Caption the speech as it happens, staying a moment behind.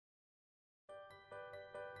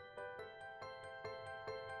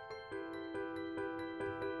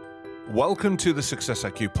Welcome to the Success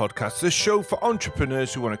IQ podcast, the show for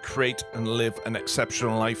entrepreneurs who want to create and live an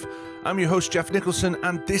exceptional life. I'm your host, Jeff Nicholson,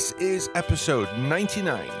 and this is episode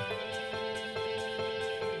 99.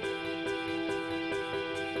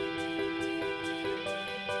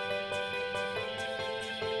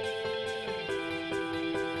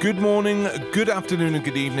 Good morning, good afternoon, and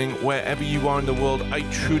good evening, wherever you are in the world. I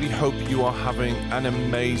truly hope you are having an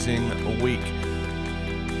amazing week.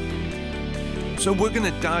 So we're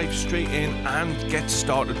going to dive straight in and get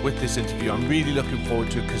started with this interview. I'm really looking forward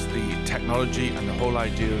to it because the technology and the whole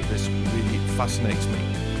idea of this really fascinates me.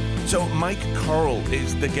 So Mike Corral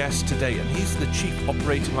is the guest today, and he's the Chief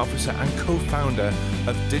Operating Officer and co-founder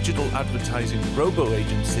of digital advertising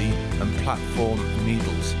robo-agency and platform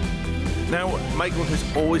Needles. Now, Michael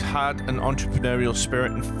has always had an entrepreneurial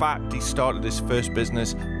spirit. In fact, he started his first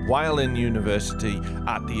business while in university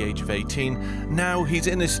at the age of 18. Now he's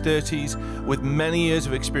in his 30s with many years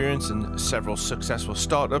of experience and several successful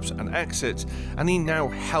startups and exits, and he now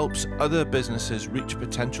helps other businesses reach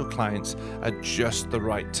potential clients at just the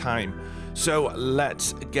right time. So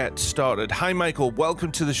let's get started. Hi, Michael.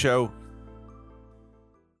 Welcome to the show.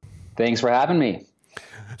 Thanks for having me.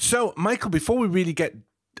 So, Michael, before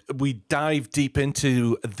we dive deep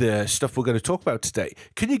into the stuff we're going to talk about today,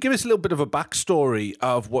 can you give us a little bit of a backstory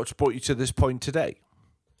of what's brought you to this point today?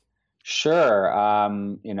 Sure.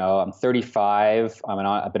 I'm 35.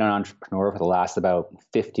 I've been an entrepreneur for the last about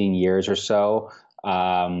 15 years or so.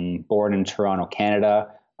 Born in Toronto,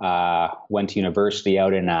 Canada. Went to university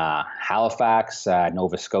out in Halifax,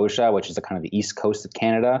 Nova Scotia, which is the kind of the east coast of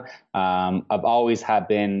Canada. I've always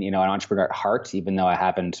been, an entrepreneur at heart, even though I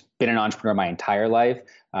haven't been an entrepreneur my entire life.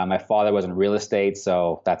 My father was in real estate,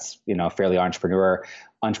 so that's, fairly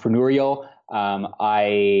entrepreneurial.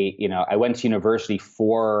 I went to university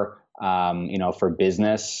for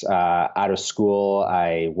business. Out of school,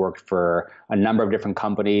 I worked for a number of different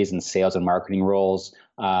companies in sales and marketing roles.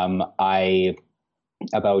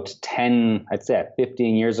 About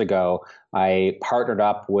 15 years ago, I partnered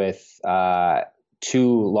up with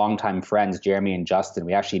two longtime friends, Jeremy and Justin.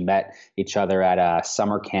 We actually met each other at a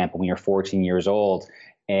summer camp when we were 14 years old.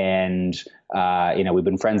 And, we've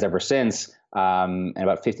been friends ever since. And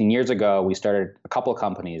about 15 years ago, we started a couple of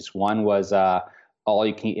companies. One was All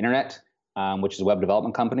You Can Eat Internet, which is a web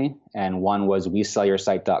development company. And one was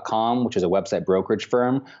WeSellYourSite.com, which is a website brokerage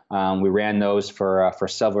firm. We ran those for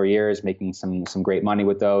several years, making some great money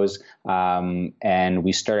with those. And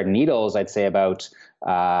we started Needles, I'd say about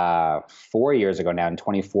 4 years ago now, in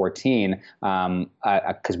 2014,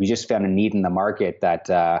 because we just found a need in the market that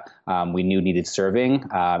we knew needed serving,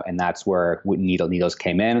 and that's where Needles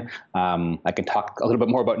came in. I can talk a little bit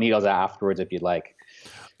more about Needles afterwards if you'd like.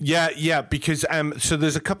 Yeah, because so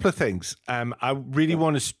there's a couple of things. I really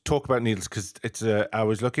want to talk about Needles because I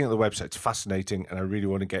was looking at the website, it's fascinating, and I really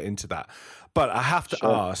want to get into that. But I have to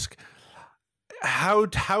ask, how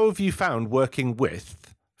have you found working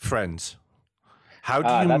with friends? How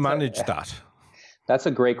do you manage that? That's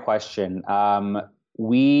a great question.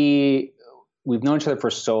 We've known each other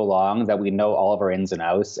for so long that we know all of our ins and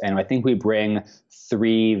outs, and I think we bring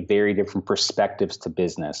three very different perspectives to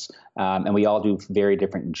business, and we all do very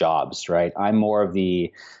different jobs, right? I'm more of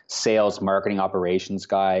the sales, marketing, operations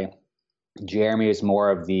guy. Jeremy is more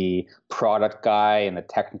of the product guy and the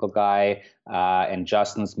technical guy, and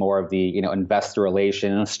Justin's more of the investor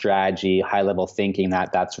relations, strategy, high level thinking,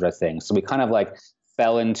 that sort of thing. So we kind of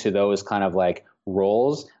fell into those kind of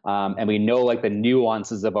roles, and we know the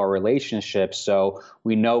nuances of our relationship, so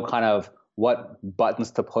we know kind of what buttons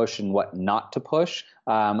to push and what not to push.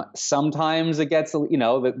 Sometimes it gets,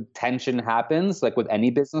 the tension happens with any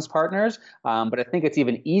business partners, but I think it's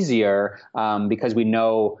even easier because we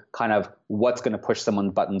know kind of what's going to push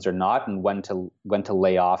someone's buttons or not, and when to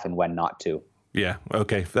lay off and when not to. Yeah.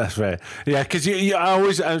 Okay. That's fair. I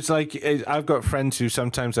was like, I've got friends who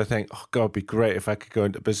sometimes I think, oh God, it'd be great if I could go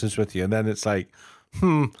into business with you. And then it's like,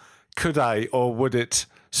 could I, or would it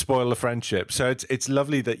spoil the friendship? So it's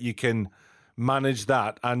lovely that you can manage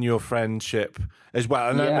that and your friendship as well.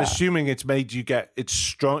 And I'm assuming it's made you it's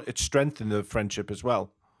strengthened the friendship as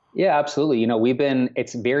well. Yeah, absolutely.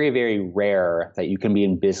 It's very, very rare that you can be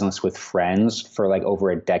in business with friends for over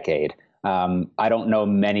a decade. I don't know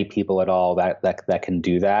many people at all that can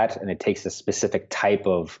do that, and it takes a specific type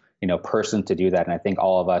of person to do that. And I think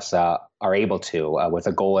all of us are able to, with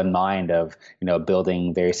a goal in mind of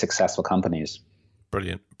building very successful companies.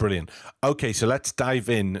 Brilliant. Okay, so let's dive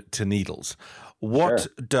in to Needles. What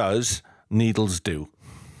does Needles do?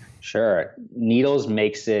 Sure. Needles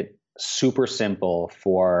makes it super simple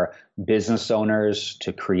for business owners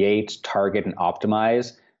to create, target, and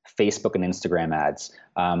optimize Facebook and Instagram ads.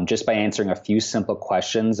 Just by answering a few simple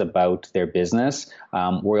questions about their business,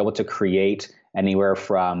 we're able to create anywhere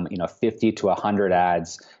from 50 to 100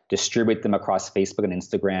 ads, distribute them across Facebook and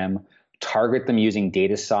Instagram, target them using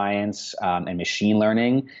data science and machine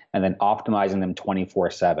learning, and then optimizing them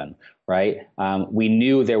 24/7. Right? We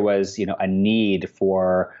knew there was a need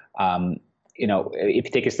for if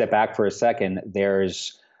you take a step back for a second,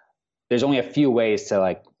 there's only a few ways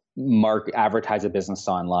to advertise a business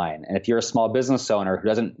online. And if you're a small business owner who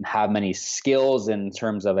doesn't have many skills in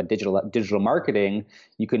terms of a digital marketing,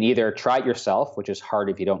 you can either try it yourself, which is hard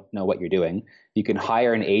if you don't know what you're doing. You can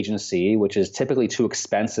hire an agency, which is typically too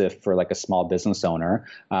expensive for a small business owner,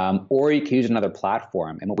 or you can use another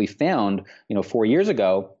platform. And what we found, 4 years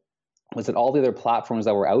ago, was that all the other platforms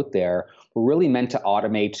that were out there were really meant to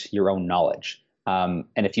automate your own knowledge. And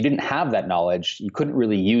if you didn't have that knowledge, you couldn't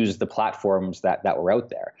really use the platforms that were out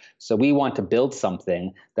there. So we want to build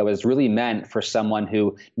something that was really meant for someone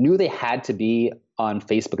who knew they had to be on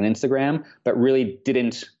Facebook and Instagram, but really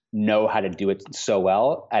didn't know how to do it so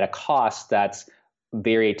well at a cost that's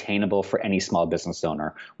very attainable for any small business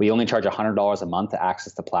owner. We only charge $100 a month to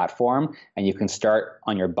access the platform, and you can start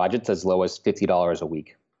on your budgets as low as $50 a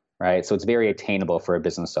week. Right. So it's very attainable for a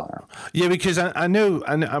business owner. Yeah, because I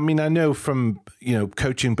know from,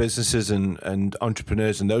 coaching businesses and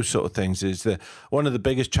entrepreneurs and those sort of things is that one of the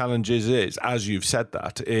biggest challenges is, as you've said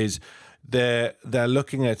that, is they're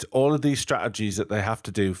looking at all of these strategies that they have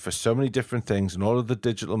to do for so many different things and all of the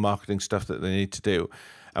digital marketing stuff that they need to do.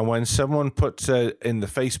 And when someone puts in the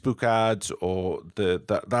Facebook ads or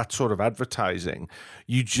that sort of advertising,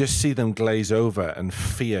 you just see them glaze over and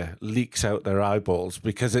fear leaks out their eyeballs,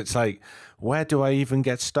 because it's like, where do I even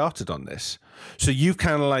get started on this? So you've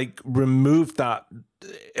kind of removed that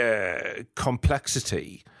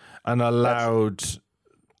complexity and allowed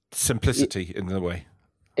simplicity in a way.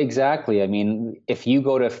 Exactly. I mean, if you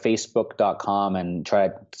go to facebook.com and try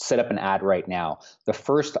to set up an ad right now, the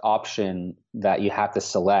first option that you have to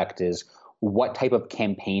select is what type of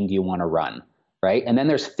campaign do you want to run, right? And then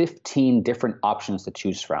there's 15 different options to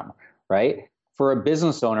choose from, right? For a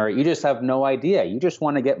business owner, you just have no idea. You just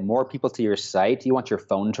want to get more people to your site. You want your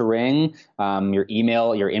phone to ring, your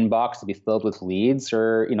email, your inbox to be filled with leads,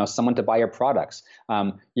 or someone to buy your products.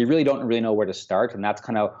 You really don't know where to start, and that's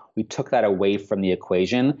we took that away from the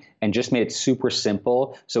equation and just made it super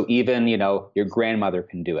simple. So even your grandmother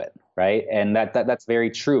can do it, right? And that's very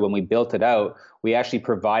true. When we built it out, we actually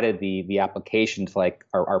provided the application to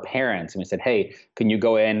our parents, and we said, hey, can you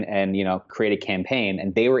go in and create a campaign?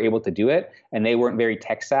 And they were able to do it, and they weren't very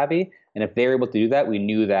tech savvy. And if they were able to do that, we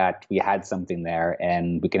knew that we had something there,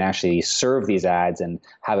 and we can actually serve these ads and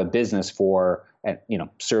have a business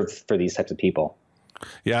serve for these types of people.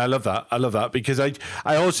 Yeah, I love that because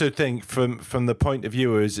I also think from the point of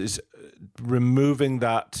view is removing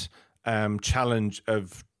that challenge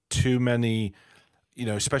of too many,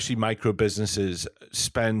 especially micro businesses,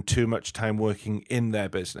 spend too much time working in their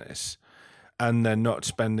business and they're not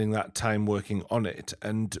spending that time working on it.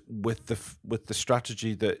 And with the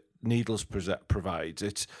strategy that Needles provides,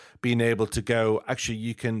 it's being able to go, actually,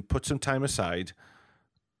 you can put some time aside,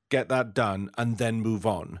 get that done, and then move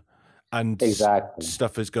on. And exactly.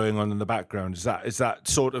 Stuff is going on in the background. Is that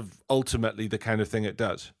sort of ultimately the kind of thing it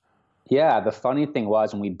does? Yeah, the funny thing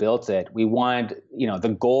was when we built it, we wanted,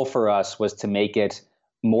 the goal for us was to make it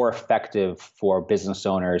more effective for business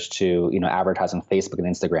owners to, advertise on Facebook and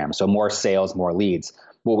Instagram. So more sales, more leads.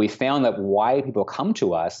 What we found that why people come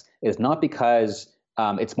to us is not because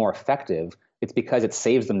it's more effective, it's because it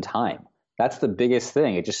saves them time. That's the biggest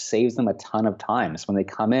thing. It just saves them a ton of time. So when they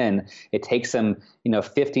come in, it takes them,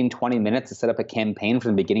 15, 20 minutes to set up a campaign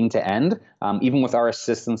from beginning to end. Even with our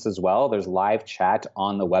assistance as well, there's live chat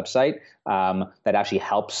on the website that actually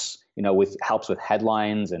helps with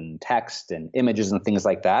headlines and text and images and things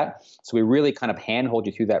like that. So we really kind of handhold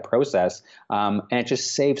you through that process. And it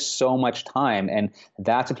just saves so much time. And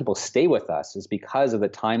that's why people stay with us, is because of the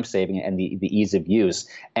time saving and the ease of use.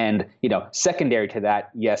 And, secondary to that,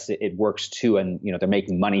 yes, it works too. And, they're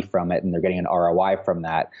making money from it and they're getting an ROI from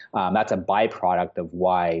that. That's a byproduct of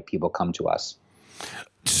why people come to us.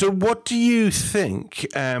 So what do you think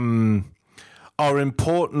are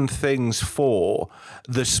important things for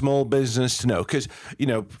the small business to know? Because,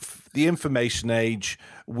 the information age,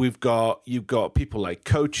 you've got people like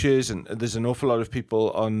coaches, and there's an awful lot of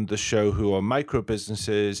people on the show who are micro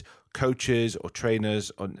businesses, coaches or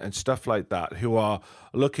trainers and stuff like that, who are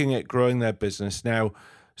looking at growing their business. Now,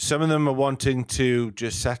 some of them are wanting to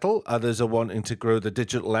just settle. Others are wanting to grow the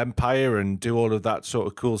digital empire and do all of that sort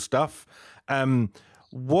of cool stuff.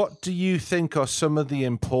 What do you think are some of the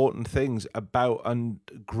important things about and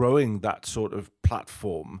growing that sort of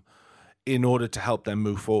platform in order to help them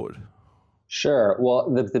move forward? Sure. Well,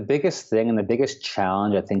 the biggest thing and the biggest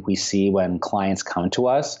challenge I think we see when clients come to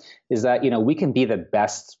us is that, we can be the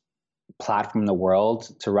best platform in the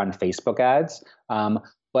world to run Facebook ads.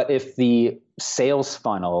 But if the sales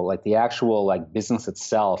funnel, like the actual like business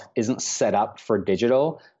itself, isn't set up for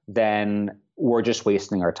digital, then we're just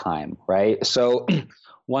wasting our time, right? So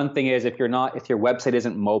one thing is if your website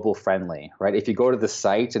isn't mobile friendly, right? If you go to the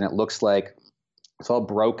site and it looks like it's all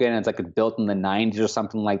broken and it's like it's built in the 90s or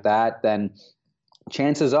something like that, then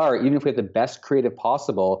chances are, even if we have the best creative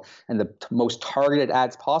possible and the most targeted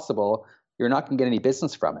ads possible, you're not going to get any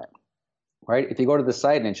business from it, right? If you go to the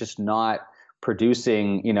site and it's just not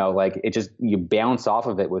producing, like it just, you bounce off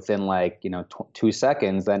of it within 2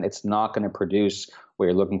 seconds, then it's not going to produce what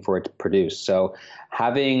you're looking for it to produce. So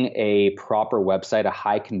having a proper website, a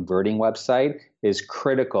high converting website is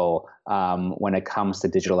critical when it comes to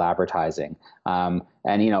digital advertising. And,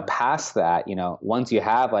 past that, once you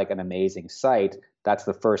have like an amazing site, that's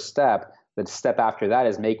the first step. The step after that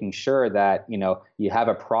is making sure that, you have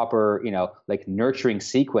a proper, like nurturing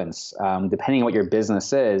sequence, depending on what your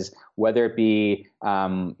business is, whether it be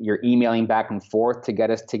you're emailing back and forth to get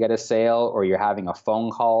a sale, or you're having a phone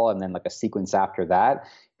call and then like a sequence after that.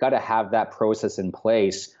 Got to have that process in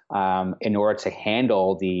place in order to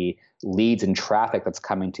handle the leads and traffic that's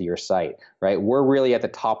coming to your site, right? We're really at the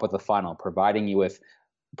top of the funnel,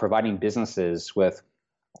 providing businesses with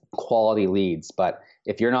quality leads. But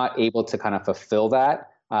if you're not able to kind of fulfill that,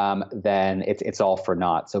 then it's all for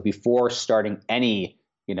naught. So before starting any,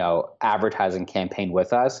 advertising campaign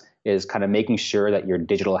with us, is kind of making sure that your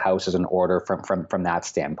digital house is in order from that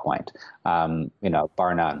standpoint,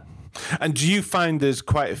 bar none. And do you find there's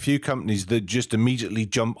quite a few companies that just immediately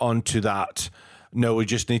jump onto that? No, we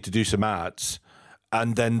just need to do some ads,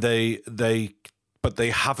 and then but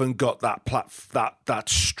they haven't got that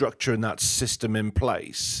structure and that system in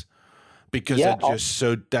place because they're just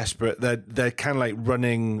so desperate. They're kind of like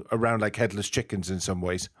running around like headless chickens in some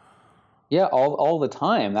ways. Yeah, all the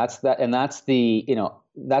time. That's the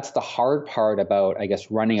hard part about, I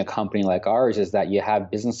guess, running a company like ours, is that you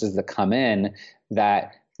have businesses that come in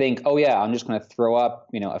that think, oh yeah, I'm just going to throw up,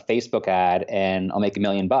 a Facebook ad and I'll make $1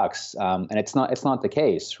 million. And it's not the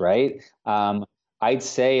case, right? I'd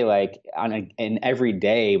say like in every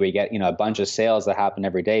day we get, a bunch of sales that happen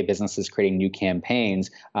every day, businesses creating new campaigns.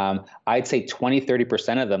 I'd say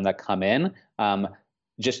 20-30% of them that come in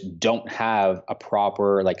just don't have a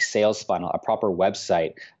proper like sales funnel, a proper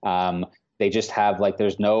website. They just have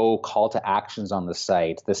there's no call to actions on the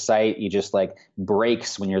site. The site, you just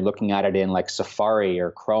breaks when you're looking at it in Safari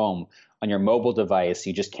or Chrome. On your mobile device,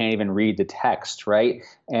 you just can't even read the text, right?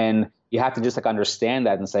 And you have to just understand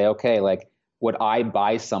that and say, okay, would I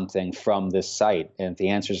buy something from this site? And if the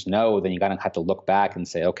answer is no, then you gotta have to look back and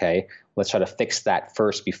say, okay, let's try to fix that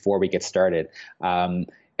first before we get started. And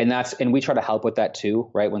we try to help with that too,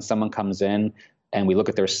 right? When someone comes in and we look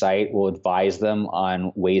at their site, we'll advise them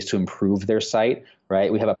on ways to improve their site,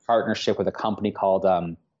 right? We have a partnership with a company called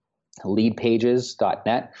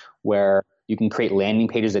leadpages.net, where you can create landing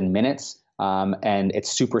pages in minutes. And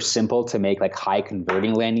it's super simple to make high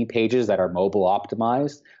converting landing pages that are mobile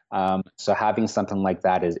optimized. So having something like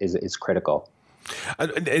that is critical.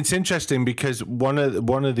 And it's interesting because one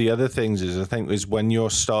of the other things is when you're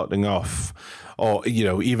starting off, or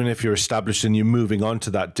even if you're established and you're moving on to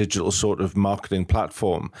that digital sort of marketing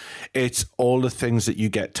platform, it's all the things that you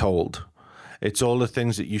get told. It's all the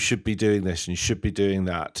things that you should be doing this and you should be doing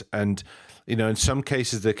that. And in some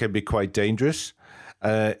cases they can be quite dangerous.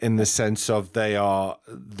 In the sense of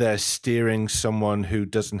they're steering someone who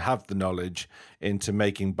doesn't have the knowledge into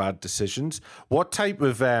making bad decisions. What type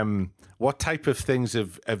of things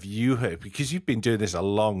have you heard? Because you've been doing this a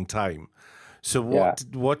long time. So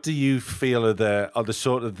what do you feel are the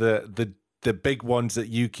sort of the big ones that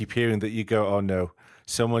you keep hearing that you go, oh no,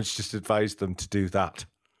 someone's just advised them to do that?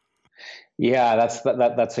 Yeah,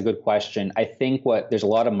 that's a good question. I think there's a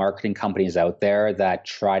lot of marketing companies out there that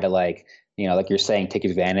try to like you're saying, take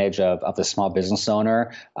advantage of the small business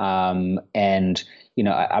owner. And,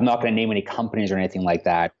 I'm not going to name any companies or anything like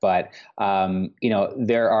that, but,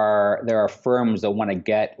 there are firms that want to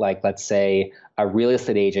get let's say a real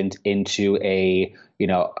estate agent into a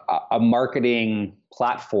marketing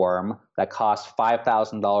platform that costs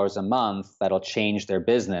 $5,000 a month that'll change their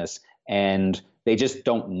business. And they just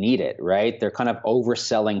don't need it, right? They're kind of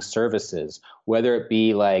overselling services, whether it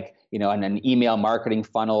be and an email marketing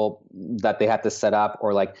funnel that they have to set up,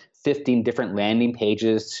 or like 15 different landing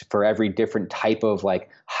pages for every different type of like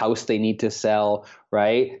house they need to sell,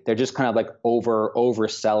 right? They're just kind of like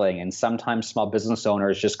overselling. And sometimes small business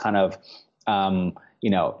owners just kind of,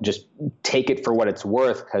 just take it for what it's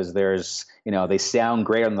worth, because there's, they sound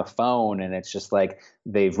great on the phone, and it's just like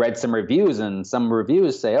they've read some reviews, and some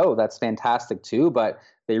reviews say, oh, that's fantastic too, but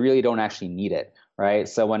they really don't actually need it, right?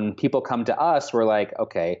 So when people come to us, we're like,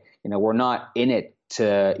 okay, we're not in it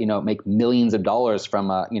to, make millions of dollars from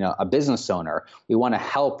a business owner. We want to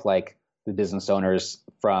help like the business owners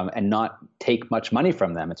from and not take much money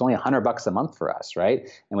from them. It's only $100 a month for us, right?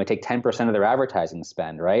 And we take 10% of their advertising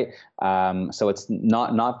spend, right? So it's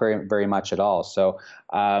not very, very much at all. So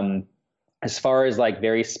as far as like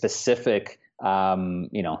very specific,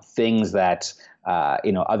 things that,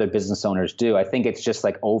 other business owners do, I think it's just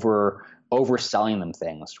like overselling them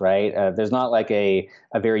things, right? There's not like a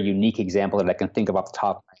very unique example that I can think of off the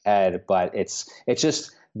top of my head, but it's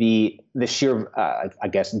just the sheer, I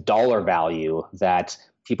guess, dollar value that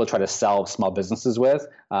people try to sell small businesses with.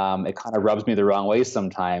 It kind of rubs me the wrong way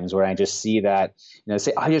sometimes, where I just see that,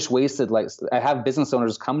 say, I just wasted, like, I have business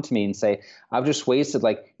owners come to me and say, I've just wasted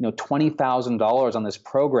like, $20,000 on this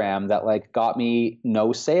program that like got me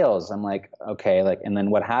no sales. I'm like, okay, like, and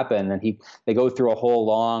then what happened? And they go through a whole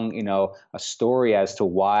long, a story as to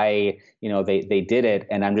why, they did it.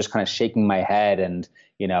 And I'm just kind of shaking my head, and,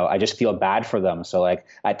 I just feel bad for them. So like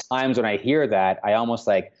at times when I hear that, I almost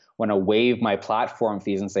like want to waive my platform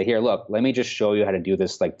fees and say, here, look, let me just show you how to do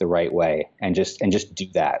this like the right way, and just do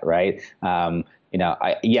that, right?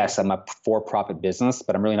 Yes, I'm a for-profit business,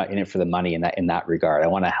 but I'm really not in it for the money in that regard. I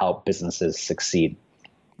want to help businesses succeed.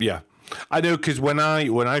 Yeah, I know, because when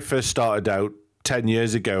I first started out 10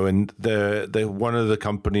 years ago, and the one of the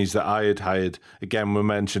companies that I had hired, again, we're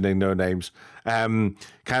mentioning no names, kind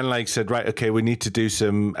of like said, right, okay, we need to do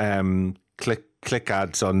some click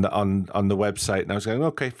ads on the website, and I was going,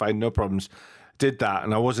 okay, fine, no problems. Did that,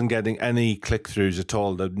 and I wasn't getting any click-throughs at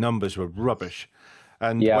all. The numbers were rubbish.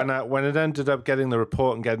 And when it ended up getting the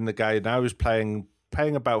report and getting the guide, I was paying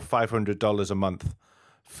about $500 a month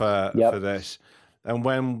for this. And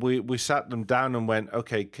when we sat them down and went,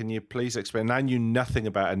 okay, can you please explain? And I knew nothing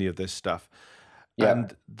about any of this stuff. Yeah.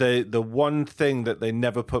 And the one thing that they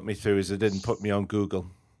never put me through is they didn't put me on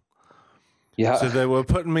Google. Yeah. So they were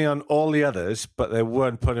putting me on all the others, but they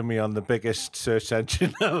weren't putting me on the biggest search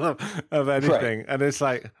engine of anything. Right. And it's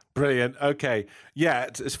like, brilliant. Okay. Yeah.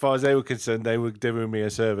 As far as they were concerned, they were giving me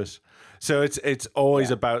a service. So it's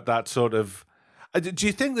always about that sort of. Do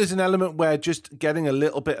you think there's an element where just getting a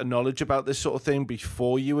little bit of knowledge about this sort of thing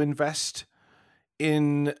before you invest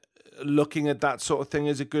in looking at that sort of thing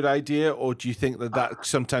is a good idea? Or do you think that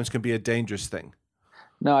sometimes can be a dangerous thing?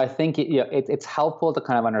 No, I think it's helpful to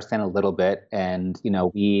kind of understand a little bit, and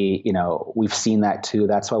we've seen that too.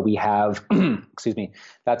 That's why we have,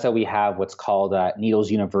 That's why we have what's called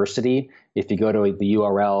Needles University. If you go to the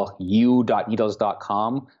URL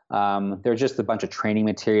u.needles.com, there's just a bunch of training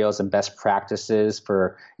materials and best practices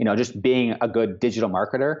for just being a good digital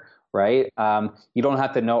marketer. Right. You don't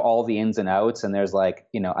have to know all the ins and outs, and there's like,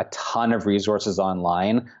 a ton of resources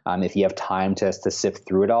online if you have time to sift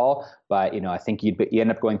through it all. But, I think you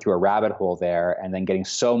end up going through a rabbit hole there and then getting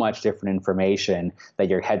so much different information that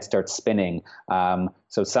your head starts spinning.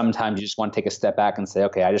 So sometimes you just want to take a step back and say,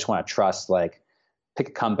 okay, I just want to trust, like,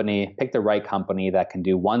 pick the right company that can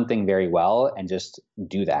do one thing very well and just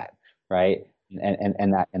do that. Right.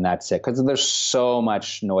 And that's it, because there's so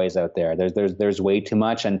much noise out there. There's way too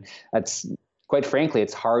much, and that's, quite frankly,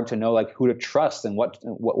 it's hard to know like who to trust and what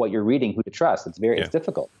you're reading, who to trust. It's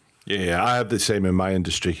difficult. Yeah, I have the same in my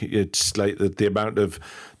industry. It's like the amount of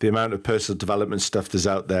personal development stuff that's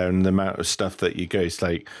out there, and the amount of stuff that you go, it's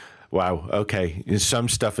like, wow, okay. Some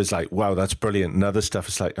stuff is like, wow, that's brilliant, and other stuff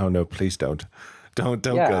is like, oh no, please don't go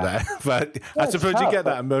there. But I suppose you get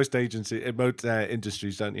that in most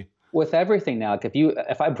industries, don't you? With everything now, like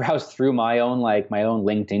if I browse through my own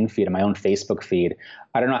LinkedIn feed and my own Facebook feed,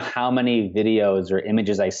 I don't know how many videos or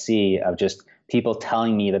images I see of just people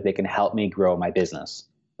telling me that they can help me grow my business,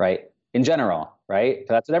 right? In general, right?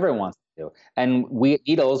 So that's what everyone wants to do. And we at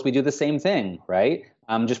Needles, we do the same thing, right?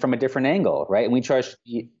 Just from a different angle, right? And we try to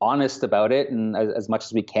be honest about it and as much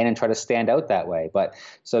as we can, and try to stand out that way. But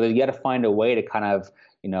so that you got to find a way to kind of,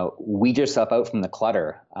 weed yourself out from the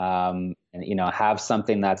clutter, and, have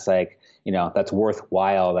something that's like, that's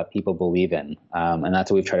worthwhile, that people believe in. And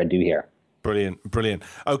that's what we've tried to do here. Brilliant.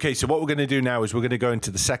 Okay, so what we're going to do now is we're going to go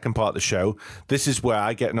into the second part of the show. This is where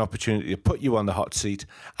I get an opportunity to put you on the hot seat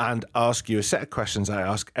and ask you a set of questions I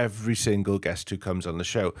ask every single guest who comes on the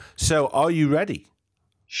show. So are you ready?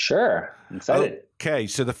 Sure. I'm excited. Okay,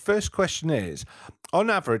 so the first question is, on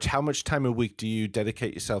average, how much time a week do you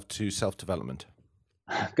dedicate yourself to self-development?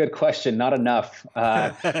 Good question. Not enough.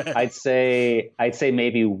 I'd say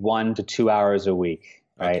maybe 1 to 2 hours a week.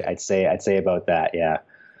 Right. Okay. I'd say about that. Yeah.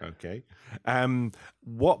 Okay.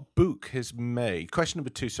 What book has made, question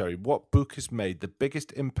number 2, sorry, what book has made the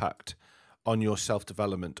biggest impact on your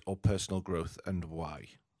self-development or personal growth, and why?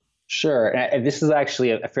 Sure. And this is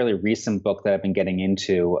actually a fairly recent book that I've been getting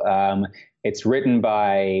into. It's written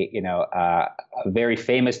by, a very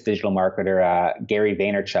famous digital marketer, Gary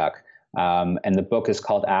Vaynerchuk. And the book is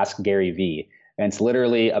called Ask Gary V. And it's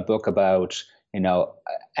literally a book about,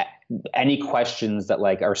 any questions that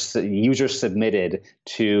like are users submitted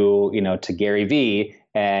to Gary V,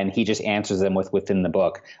 and he just answers them within the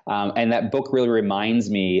book. And that book really reminds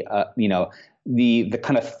me, the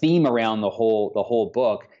kind of theme around the whole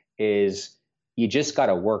book is you just got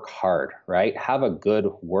to work hard, right? Have a good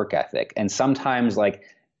work ethic. And sometimes, like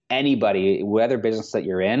anybody, whatever business that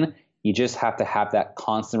you're in, you just have to have that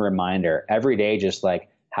constant reminder every day, just like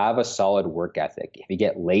have a solid work ethic. If you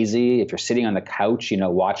get lazy, if you're sitting on the couch,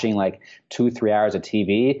 watching like 2-3 hours of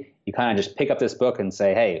TV, you kind of just pick up this book and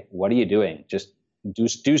say, hey, what are you doing? Just do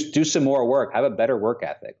some more work, have a better work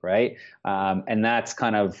ethic, right? And that's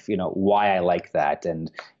kind of, why I like that.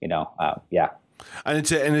 And, yeah.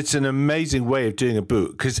 And it's an amazing way of doing a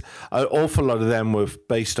book, because an awful lot of them were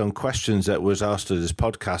based on questions that was asked at this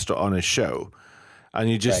podcast or on a show. And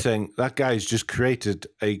you just think that guy's just created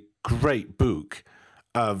a great book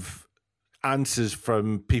of answers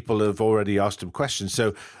from people who have already asked him questions.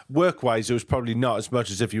 So work-wise, it was probably not as much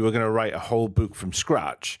as if you were going to write a whole book from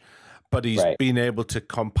scratch, but he's been able to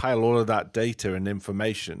compile all of that data and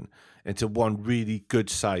information into one really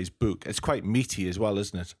good-sized book. It's quite meaty as well,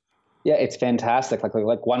 isn't it? Yeah, it's fantastic.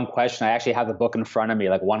 Like one question, I actually have the book in front of me.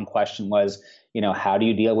 Like one question was, how do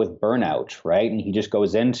you deal with burnout, right? And he just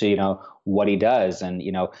goes into, what he does. And,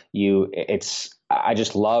 I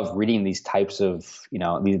just love reading these types of,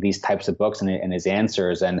 these types of books and his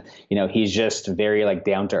answers. And, he's just very like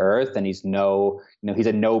down to earth, and he's he's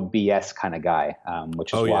a no BS kind of guy,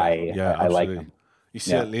 which is why I like him. He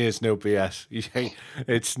certainly is no BS.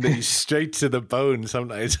 He's straight to the bone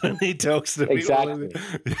sometimes when he talks to people. Exactly.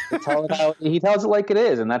 He tells it like it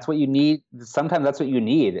is, and that's what you need. Sometimes that's what you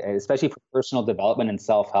need, especially for personal development and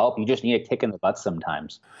self-help. You just need a kick in the butt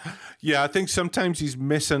sometimes. Yeah, I think sometimes he's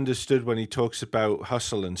misunderstood when he talks about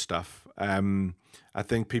hustle and stuff. I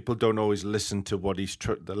think people don't always listen to what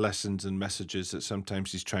the lessons and messages that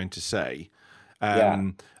sometimes he's trying to say.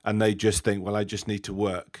 And they just think, well, I just need to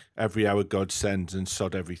work every hour God sends and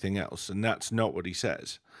sod everything else. And that's not what he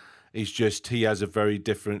says. He has a very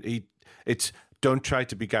different, don't try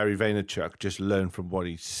to be Gary Vaynerchuk, just learn from what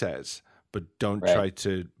he says, but don't try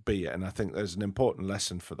to be it. And I think there's an important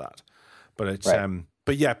lesson for that. But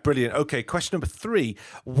but yeah, brilliant. Okay. Question number 3,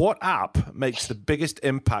 what app makes the biggest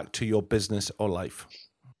impact to your business or life?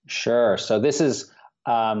 Sure. So this is,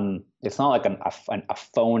 it's not like a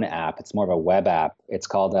phone app. It's more of a web app. It's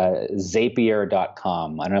called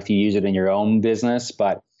Zapier.com. I don't know if you use it in your own business,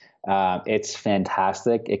 but it's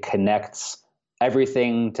fantastic. It connects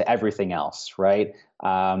everything to everything else, right?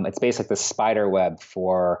 It's basically the spider web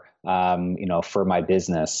for my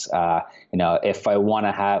business. If I want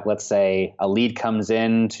to have, let's say a lead comes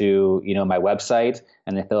in to, my website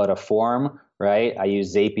and they fill out a form, right? I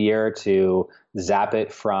use Zapier to zap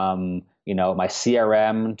it from my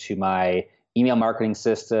CRM to my email marketing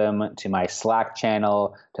system to my Slack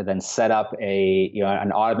channel to then set up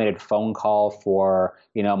an automated phone call for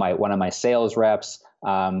one of my sales reps.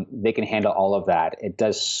 They can handle all of that. It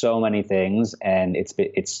does so many things, and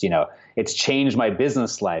it's changed my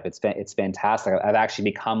business life. It's fantastic. I've actually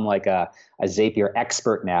become like a Zapier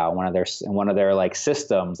expert now. One of their like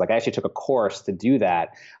systems. Like I actually took a course to do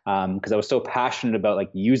that because I was so passionate about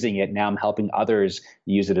like using it. Now I'm helping others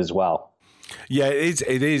use it as well. Yeah, it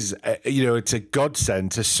is. It's a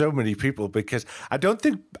godsend to so many people, because I don't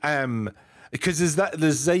think because there's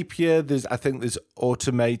Zapier, I think there's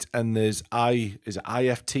Automate, and there's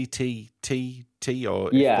IFTTT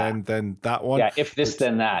or then that one. Yeah, if this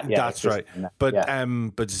then that. Yeah, that's right. But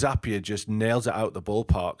Zapier just nails it out the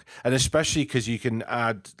ballpark, and especially because you can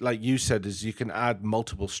add, like you said, you can add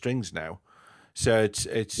multiple strings now. So it's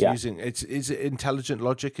using is it intelligent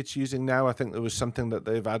logic it's using now? I think there was something that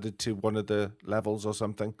they've added to one of the levels or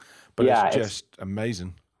something. But it's just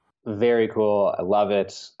amazing. Very cool. I love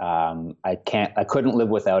it. I couldn't live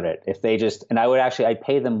without it. I'd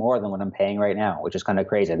pay them more than what I'm paying right now, which is kind of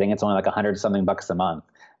crazy. I think it's only like $100 something a month.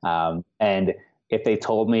 And if they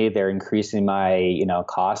told me they're increasing my,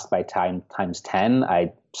 cost by times 10,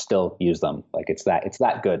 I still use them. Like it's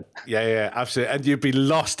that good. Yeah, absolutely. And you'd be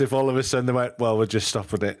lost if all of a sudden they went, well, we'll just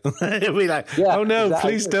stop with it. It'd be like, yeah, oh no,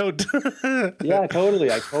 exactly. Please don't. Yeah,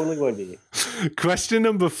 totally. I totally would be. Question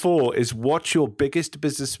number 4 is, what's your biggest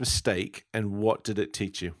business mistake and what did it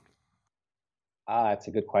teach you? That's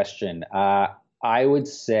a good question. I would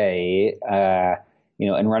say,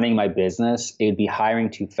 in running my business, it would be hiring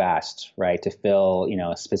too fast, right, to fill,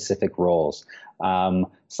 specific roles.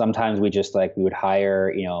 Sometimes we would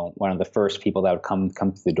hire, one of the first people that would come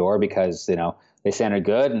through the door because, they sounded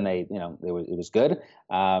good and it was good.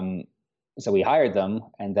 So we hired them,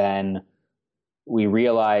 and then we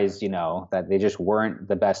realized, that they just weren't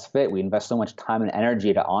the best fit. We invest so much time and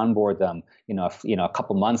energy to onboard them, a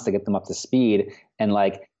couple months to get them up to speed. And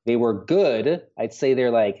like, they were good. I'd say they're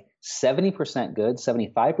like 70% good,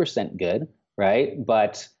 75% good, right?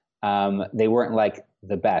 But they weren't like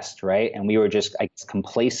the best, right? And we were just, I guess,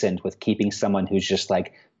 complacent with keeping someone who's just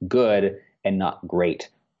like good and not great,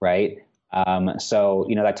 right? So,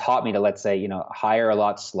 that taught me to, let's say, hire a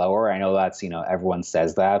lot slower. I know that's, everyone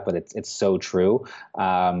says that, but it's so true.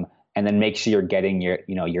 And then make sure you're getting your,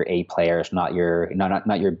 your A players, not your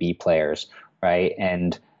B players, right?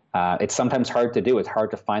 And it's sometimes hard to do. It's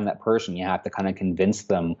hard to find that person. You have to kind of convince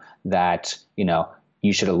them that,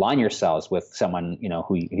 you should align yourselves with someone,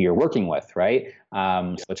 who you're working with, right?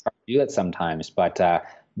 So it's hard to do that sometimes, but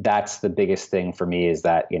that's the biggest thing for me is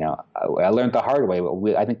that, I learned the hard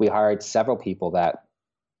way. I think we hired several people that,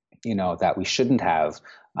 that we shouldn't have.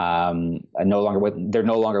 They're no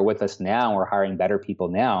longer with us now. We're hiring better people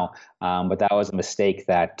now. But that was a mistake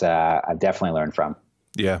that I've definitely learned from.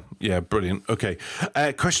 Yeah, brilliant. Okay.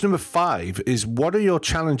 Question number 5 is, what are your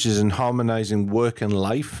challenges in harmonizing work and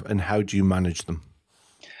life, and how do you manage them?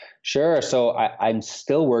 Sure. So I'm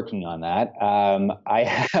still working on that.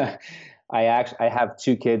 I have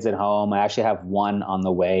 2 kids at home. I actually have one on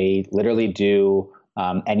the way, literally due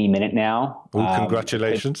any minute now. Oh,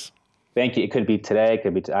 congratulations. Thank you. It could be today. It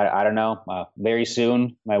could be, I don't know, very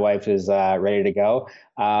soon. My wife is ready to go.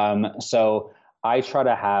 So I try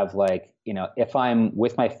to have if I'm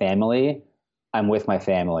with my family, I'm with my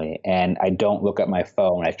family and I don't look at my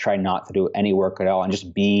phone. I try not to do any work at all and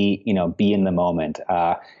just be in the moment.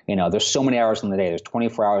 There's so many hours in the day. There's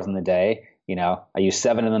 24 hours in the day. I use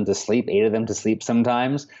 7 of them to sleep, 8 of them to sleep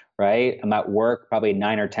sometimes, right? I'm at work probably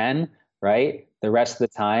 9 or 10, right? The rest of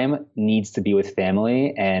the time needs to be with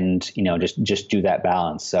family and, just do that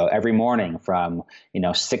balance. So every morning from,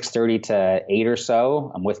 6:30 to 8 or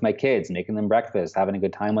so, I'm with my kids, making them breakfast, having a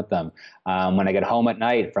good time with them. When I get home at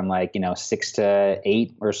night from 6 to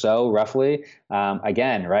 8 or so, roughly,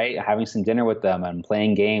 again, right, having some dinner with them and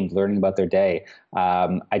playing games, learning about their day.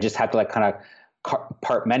 I just have to kind of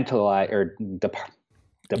compartmentalize or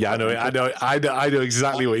yeah, I know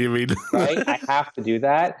exactly what you mean. Right? I have to do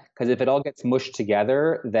that because if it all gets mushed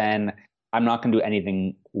together, then I'm not going to do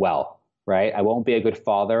anything well, right? I won't be a good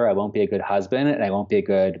father, I won't be a good husband, and I won't be a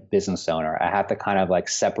good business owner. I have to kind of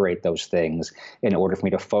separate those things in order for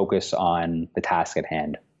me to focus on the task at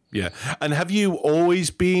hand. Yeah. And have you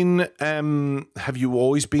always been good at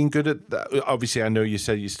that? Obviously, I know you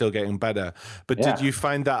said you're still getting better, but Did you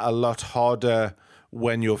find that a lot harder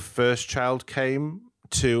when your first child came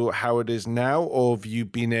to how it is now, or have you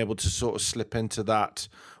been able to sort of slip into that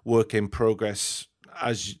work in progress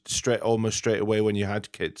almost straight away when you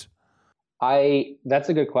had kids? That's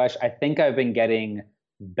a good question. I think I've been getting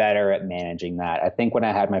better at managing that. I think when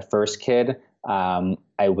I had my first kid, I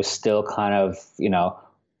was still kind of,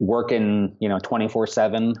 working,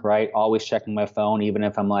 24/7, right? Always checking my phone, even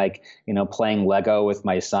if I'm playing Lego with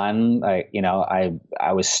my son. I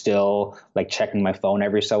was still checking my phone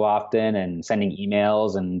every so often and sending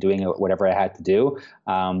emails and doing whatever I had to do.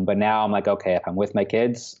 But now I'm okay, if I'm with my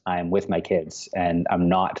kids, I'm with my kids, and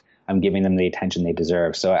I'm giving them the attention they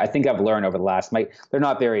deserve. So I think I've learned over the last, they're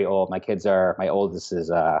not very old. My oldest is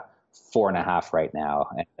 4.5 right now,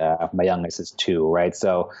 and my youngest is 2, right?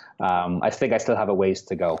 So I think I still have a ways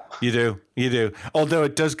to go. You do. Although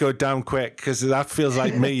it does go down quick, because that feels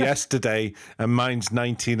like me yesterday, and mine's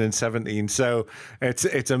 19 and 17. So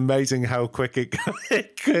it's amazing how quick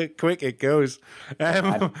it goes.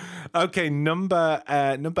 Okay, number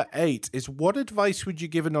 8 is, what advice would you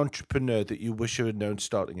give an entrepreneur that you wish you had known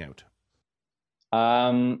starting out?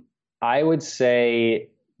 I would say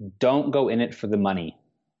don't go in it for the money.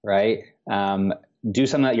 Right? Do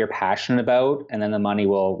something that you're passionate about, and then the money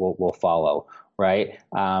will follow, right?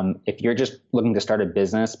 If you're just looking to start a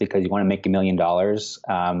business because you want to make $1 million,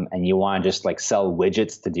 and you want to just sell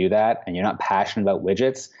widgets to do that, and you're not passionate about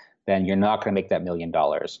widgets, then you're not going to make that $1 million,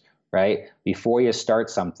 right? Before you start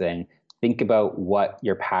something, think about what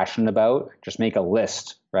you're passionate about. Just make a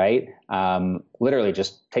list, right? Literally,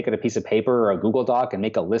 just take out a piece of paper or a Google Doc and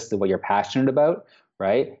make a list of what you're passionate about,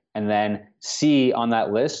 right? And then see on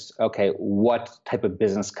that list, okay, what type of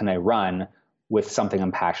business can I run with something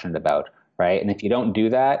I'm passionate about, right? And if you don't do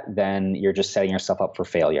that, then you're just setting yourself up for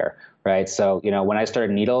failure, right? So, when I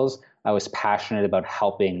started Needles, I was passionate about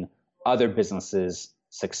helping other businesses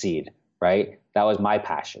succeed, right? That was my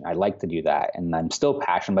passion. I like to do that. And I'm still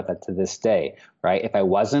passionate about that to this day, right? If I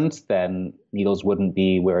wasn't, then Needles wouldn't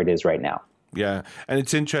be where it is right now. Yeah. And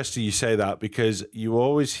it's interesting you say that, because you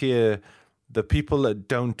always hear the people that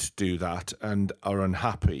don't do that and are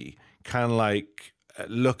unhappy kind of like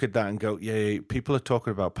look at that and go, yeah, people are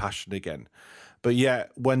talking about passion again. But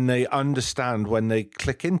yet when they understand, when they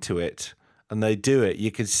click into it and they do it,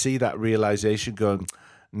 you can see that realization going,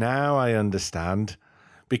 now I understand.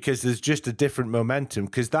 Because there's just a different momentum,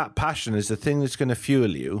 because that passion is the thing that's going to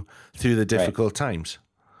fuel you through the difficult times.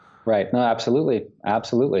 Right. No, absolutely.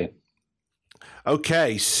 Absolutely.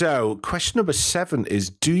 Okay. So question number 7 is,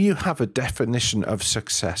 do you have a definition of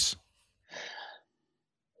success?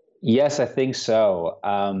 Yes, I think so.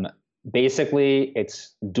 Basically,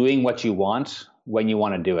 it's doing what you want when you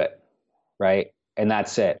want to do it. Right. And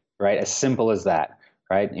that's it. Right. As simple as that.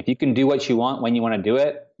 Right. If you can do what you want when you want to do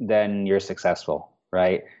it, then you're successful.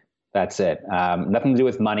 Right. That's it. Nothing to do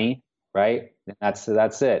with money. Right. That's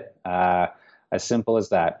it. As simple as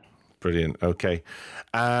that. Brilliant. Okay.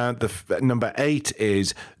 Number 8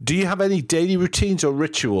 is, do you have any daily routines or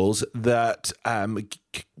rituals that kind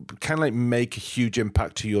of like make a huge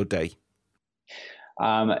impact to your day?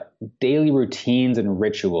 Daily routines and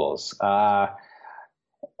rituals.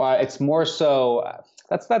 It's more so,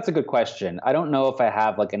 that's a good question. I don't know if I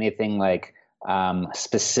have like anything like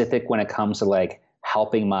specific when it comes to like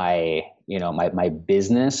helping my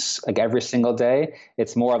business like every single day.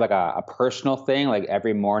 It's more like a personal thing. Like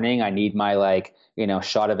every morning I need my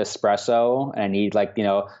shot of espresso, and I need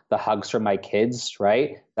the hugs from my kids,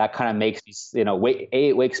 right? That kind of makes me,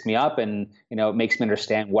 it wakes me up, and it makes me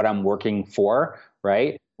understand what I'm working for,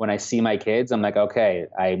 right? When I see my kids, I'm like, okay,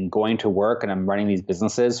 I'm going to work and I'm running these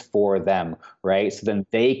businesses for them, right? So then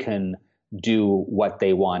they can do what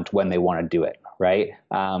they want when they want to do it, right?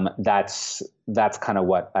 That's kind of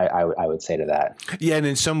what I would say to that. Yeah, and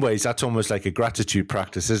in some ways, that's almost like a gratitude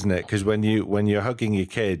practice, isn't it? Because when you're hugging your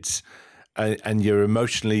kids and you're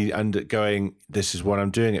emotionally undergoing, this is what I'm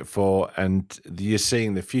doing it for, and you're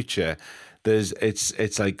seeing the future,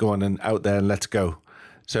 it's like, go on and out there and let's go.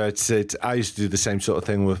 So it's I used to do the same sort of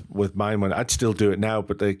thing with mine. When I'd still do it now,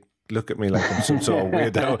 but they look at me like I'm some sort of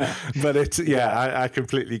weirdo. But it's I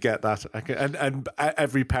completely get that. And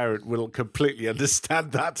every parent will completely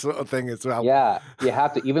understand that sort of thing as well. Yeah, you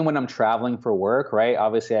have to. Even when I'm traveling for work, right?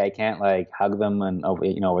 Obviously, I can't like hug them and over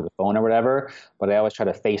the phone or whatever. But I always try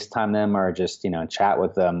to FaceTime them or just chat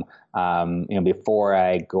with them before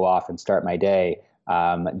I go off and start my day,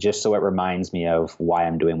 just so it reminds me of why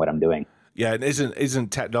I'm doing what I'm doing. Yeah, and isn't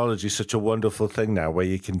technology such a wonderful thing now where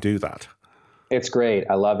you can do that? It's great.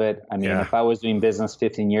 I love it. I mean, if I was doing business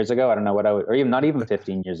 15 years ago, I don't know what I would, or even not even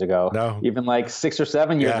 15 years ago, even like 6 or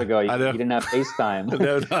 7 years ago, you didn't have FaceTime.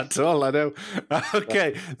 No, not at all. I know.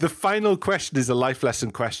 Okay. The final question is a life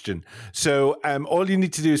lesson question. So all you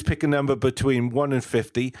need to do is pick a number between 1 and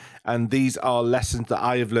 50. And these are lessons that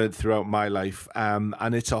I have learned throughout my life.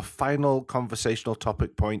 And it's our final conversational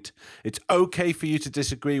topic point. It's okay for you to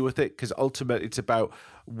disagree with it, because ultimately it's about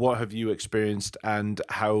what have you experienced and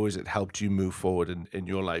how has it helped you move forward in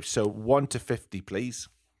your life. So 1 to 50, please.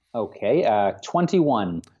 Okay.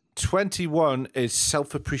 21. 21 is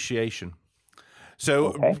self-appreciation.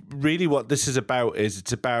 So really what this is about is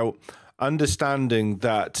it's about understanding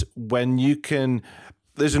that when you can,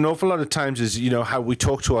 there's an awful lot of times is, how we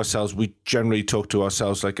talk to ourselves, we generally talk to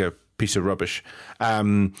ourselves like a piece of rubbish.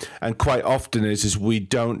 And quite often is we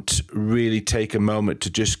don't really take a moment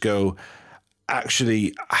to just go,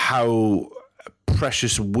 actually, how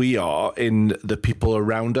precious we are in the people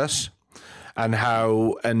around us,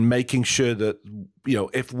 and making sure that,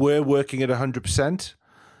 if we're working at 100%,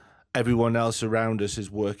 everyone else around us is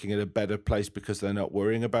working at a better place because they're not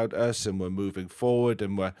worrying about us, and we're moving forward,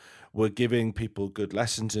 and we're giving people good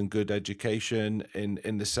lessons and good education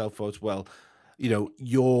in the self as well.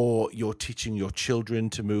 You're teaching your children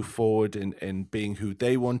to move forward in being who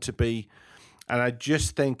they want to be. And I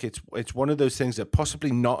just think it's one of those things that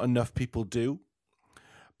possibly not enough people do,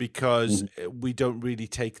 because we don't really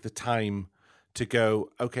take the time to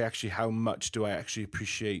go, okay, actually, how much do I actually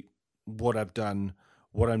appreciate what I've done,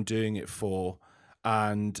 what I'm doing it for,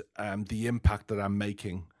 and the impact that I'm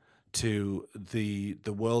making to the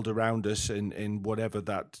world around us in whatever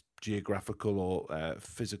that geographical or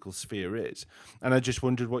physical sphere is. And I just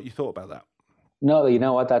wondered what you thought about that. No, you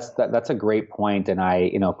know what? That's a great point. And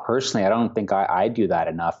personally, I don't think I do that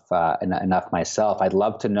enough myself. I'd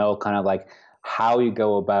love to know kind of like how you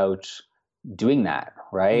go about doing that,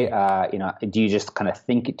 right? Do you just kind of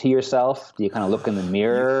think it to yourself? Do you kind of look in the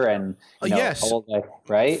mirror and yes,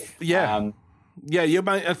 right? Yeah, yeah. You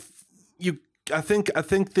might. I think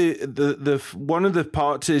the one of the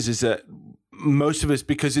parts is that most of us,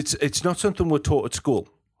 because it's not something we're taught at school.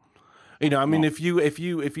 I mean, if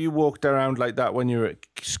you walked around like that when you were at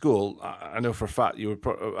school, I know for a fact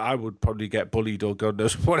I would probably get bullied or God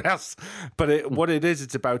knows what else. But what it is,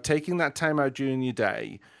 it's about taking that time out during your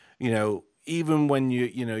day. Even when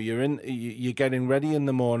you're getting ready in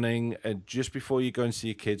the morning, just before you go and see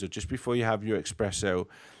your kids, or just before you have your espresso,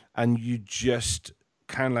 and you just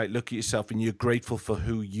kind of like look at yourself and you're grateful for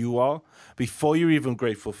who you are before you're even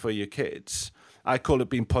grateful for your kids. I call it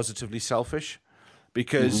being positively selfish,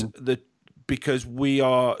 because because we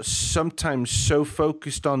are sometimes so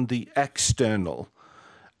focused on the external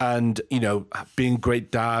and, being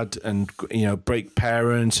great dad and, great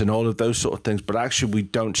parents and all of those sort of things. But actually we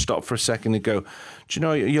don't stop for a second and go, do you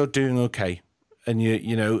know, you're doing okay. And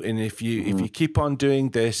and if you keep on doing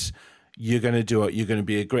this, you're going to do it. You're going to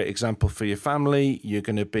be a great example for your family. You're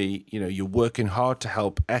going to be, you're working hard to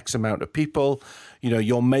help X amount of people.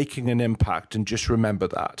 You're making an impact, and just remember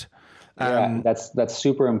that. Yeah, that's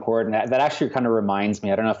super important. That actually kind of reminds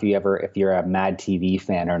me. I don't know if you're a Mad TV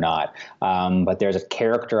fan or not, but there's a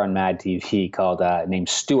character on Mad TV called named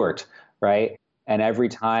Stuart, right? And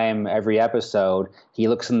every episode, he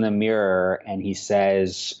looks in the mirror and he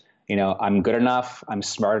says, I'm good enough, I'm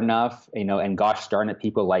smart enough, and gosh darn it,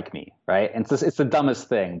 people like me, right? And it's the dumbest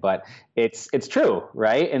thing, but it's true,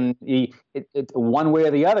 right? And one way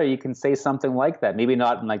or the other, you can say something like that. Maybe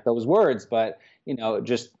not in like those words, but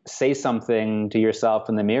just say something to yourself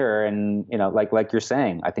in the mirror, and like you're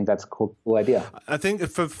saying. I think that's a cool idea. I think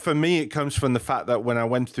for me, it comes from the fact that when I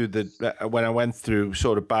went through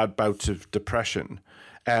sort of bad bouts of depression,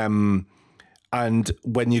 and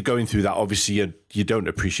when you're going through that, obviously you don't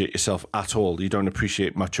appreciate yourself at all. You don't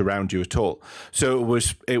appreciate much around you at all. So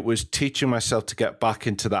it was teaching myself to get back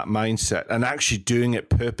into that mindset and actually doing it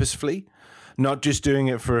purposefully, not just doing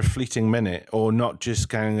it for a fleeting minute, or not just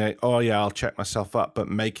kind of like, oh yeah, I'll check myself up, but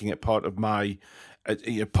making it part of my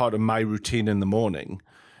routine in the morning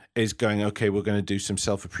is going, okay, we're going to do some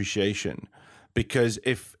self-appreciation. Because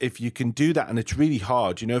if you can do that, and it's really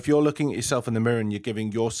hard, if you're looking at yourself in the mirror and you're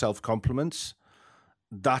giving yourself compliments,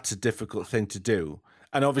 that's a difficult thing to do,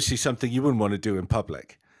 and obviously something you wouldn't want to do in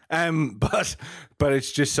public. But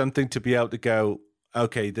it's just something to be able to go,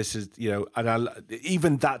 okay, this is, and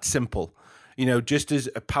even that simple, just as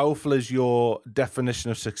powerful as your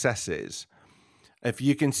definition of success is, if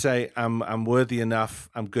you can say, I'm worthy enough,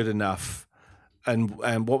 I'm good enough, and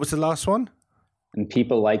what was the last one? And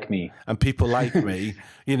people like me. And people like me,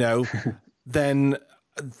 then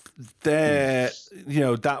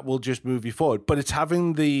that will just move you forward. But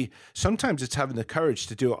sometimes it's having the courage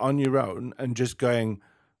to do it on your own and just going,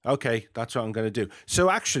 okay, that's what I'm going to do. So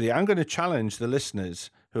actually, I'm going to challenge the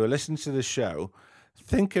listeners who are listening to the show.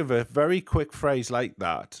 Think of a very quick phrase like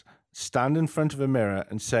that, stand in front of a mirror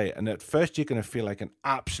and say it. And at first you're going to feel like an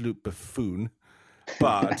absolute buffoon.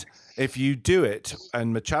 But if you do it,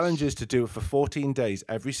 and the challenge is to do it for 14 days,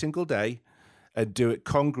 every single day, and do it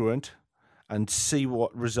congruent, and see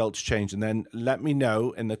what results change. And then let me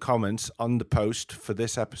know in the comments on the post for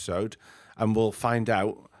this episode, and we'll find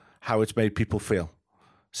out how it's made people feel.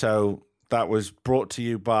 So that was brought to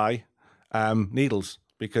you by Needles,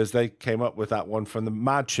 because they came up with that one from the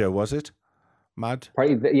Mad Show, was it? Mad?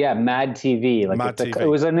 Yeah, Mad TV. Mad TV. It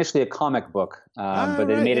was initially a comic book, but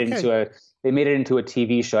they made it into a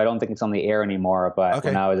TV show. I don't think it's on the air anymore, but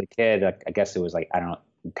when I was a kid, I guess it was like, I don't know,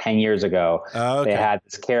 10 years ago, they had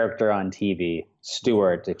this character on TV,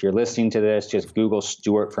 Stuart. If you're listening to this, just Google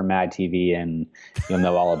Stuart for Mad TV and you'll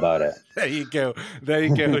know all about it. There you go.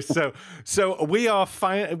 So we are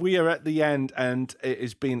fine. We are at the end, and it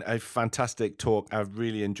has been a fantastic talk. I've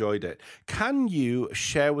really enjoyed it. Can you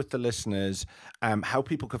share with the listeners how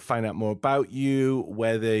people can find out more about you,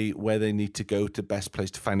 where they need to go to best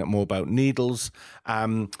place to find out more about Needles?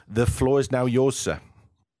 The floor is now yours, sir.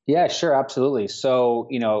 Yeah, sure. Absolutely. So,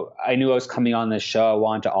 I knew I was coming on this show. I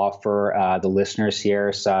wanted to offer the listeners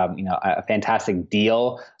here some, a fantastic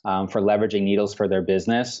deal for leveraging Needles for their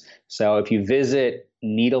business. So if you visit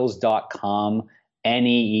needles.com,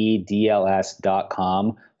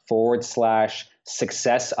 needls.com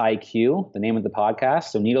Success IQ, the name of the podcast.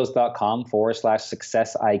 So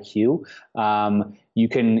needles.com/Success IQ. You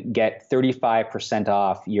can get 35%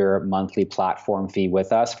 off your monthly platform fee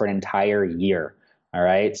with us for an entire year. All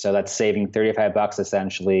right. So that's saving $35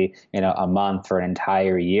 essentially, a month for an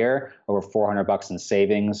entire year, over $400 in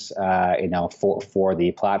savings, for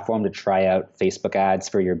the platform to try out Facebook ads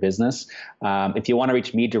for your business. If you want to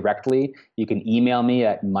reach me directly, you can email me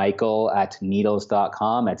at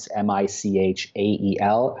michael@needles.com. It's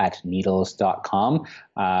MICHAEL@needles.com.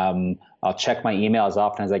 I'll check my email as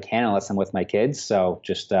often as I can, unless I'm with my kids. So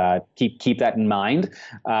just keep that in mind.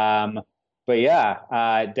 But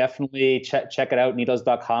yeah, definitely check it out,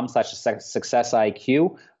 needles.com/Success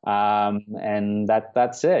IQ. And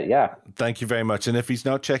that's it. Yeah. Thank you very much. And if he's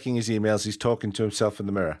not checking his emails, he's talking to himself in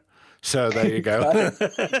the mirror. So there you go.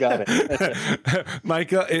 Got it.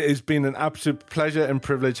 Michael, it has been an absolute pleasure and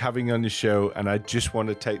privilege having you on the show. And I just want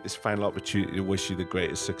to take this final opportunity to wish you the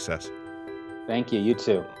greatest success. Thank you. You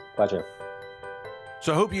too. Pleasure.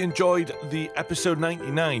 So I hope you enjoyed the episode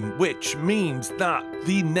 99, which means that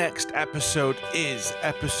the next episode is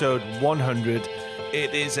episode 100.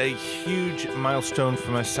 It is a huge milestone for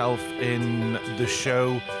myself in the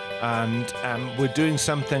show, and we're doing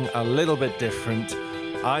something a little bit different.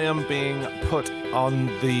 I am being put on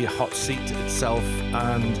the hot seat itself,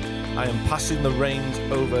 and I am passing the reins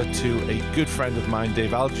over to a good friend of mine,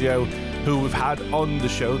 Dave Algeo, who we've had on the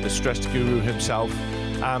show, the Stress Guru himself.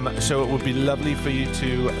 So it would be lovely for you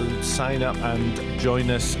to sign up and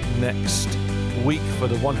join us next week for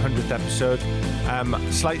the 100th episode. I'm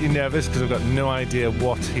slightly nervous because I've got no idea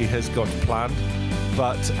what he has got planned,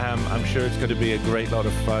 but I'm sure it's going to be a great lot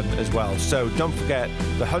of fun as well. So don't forget,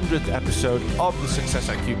 the 100th episode of the Success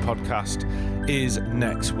IQ podcast is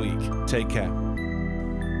next week. Take care.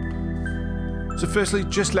 So firstly,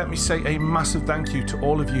 just let me say a massive thank you to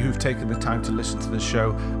all of you who've taken the time to listen to the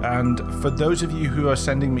show. And for those of you who are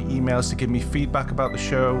sending me emails to give me feedback about the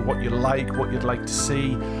show, what you like, what you'd like to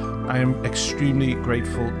see, I am extremely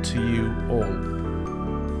grateful to you all.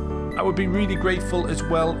 I would be really grateful as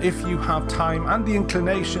well if you have time and the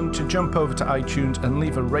inclination to jump over to iTunes and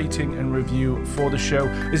leave a rating and review for the show,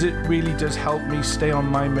 as it really does help me stay on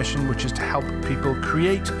my mission, which is to help people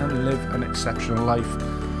create and live an exceptional life.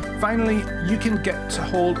 Finally, you can get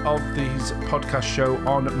hold of these podcast show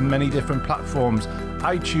on many different platforms: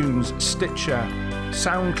 iTunes, Stitcher,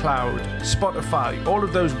 SoundCloud, Spotify, all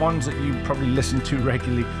of those ones that you probably listen to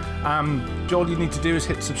regularly. All you need to do is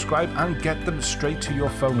hit subscribe and get them straight to your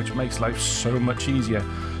phone, which makes life so much easier.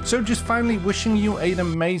 So just finally wishing you an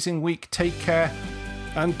amazing week. Take care.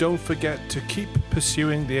 And don't forget to keep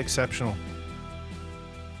pursuing the exceptional.